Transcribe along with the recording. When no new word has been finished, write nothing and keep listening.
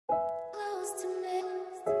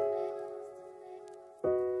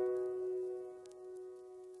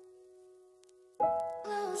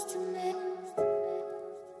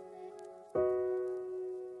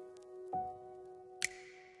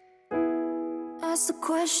Asked the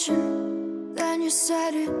question, then you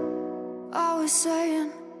said it. Always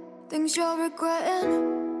saying things you're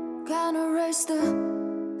regretting. Can't erase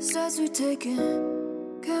the steps we've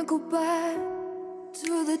taken. Can't go back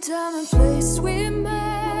to the time and place we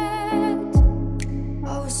met.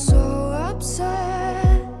 I was so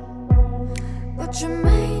upset, but you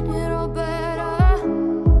made it all better.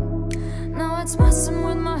 Now it's messing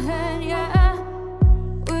with my head, yeah.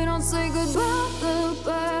 We don't say goodbye the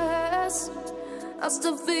best. I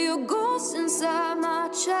still feel your ghost inside my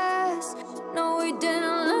chest. No, we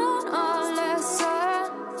didn't learn our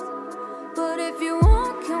lesson, but if you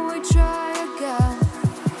want, can we try again?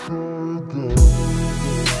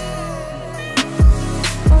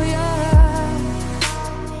 Oh yeah,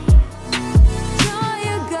 try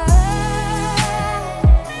again.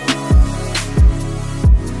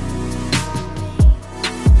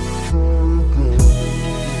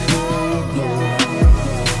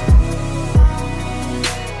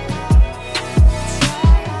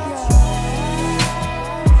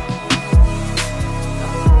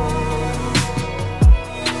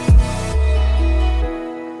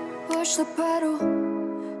 Push the pedal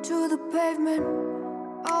to the pavement.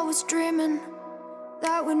 I was dreaming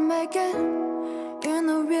that we'd make it. In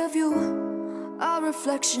the rear view, our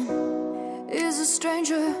reflection is a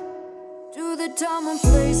stranger to the time and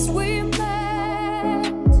place we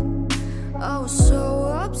met. I was so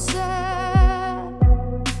upset,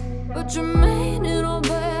 but you made it all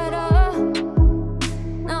better.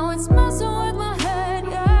 Now it's messing with my head,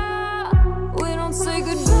 yeah. We don't say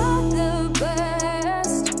goodbye the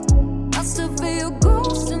best. I still feel your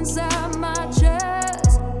ghost inside my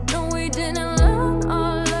chest. No, we didn't learn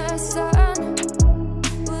our lesson,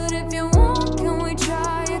 but if you want, can we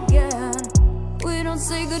try again? We don't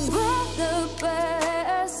say goodbye the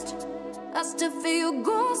best. I still feel your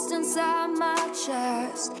ghost inside my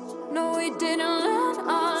chest. No, we didn't learn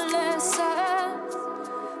our lesson,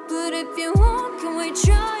 but if you want, can we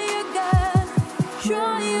try again?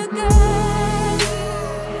 Try again.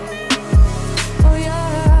 Oh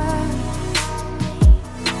yeah,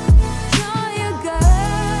 try again.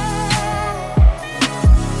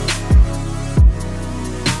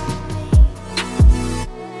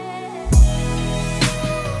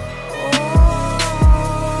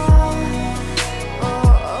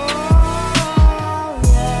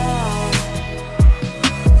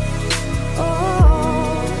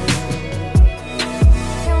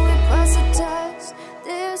 Can we pass the test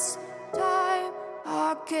this time?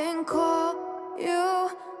 I can call you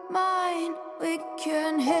mine. We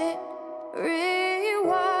can hit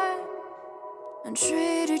rewind and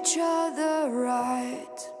treat each other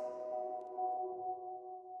right.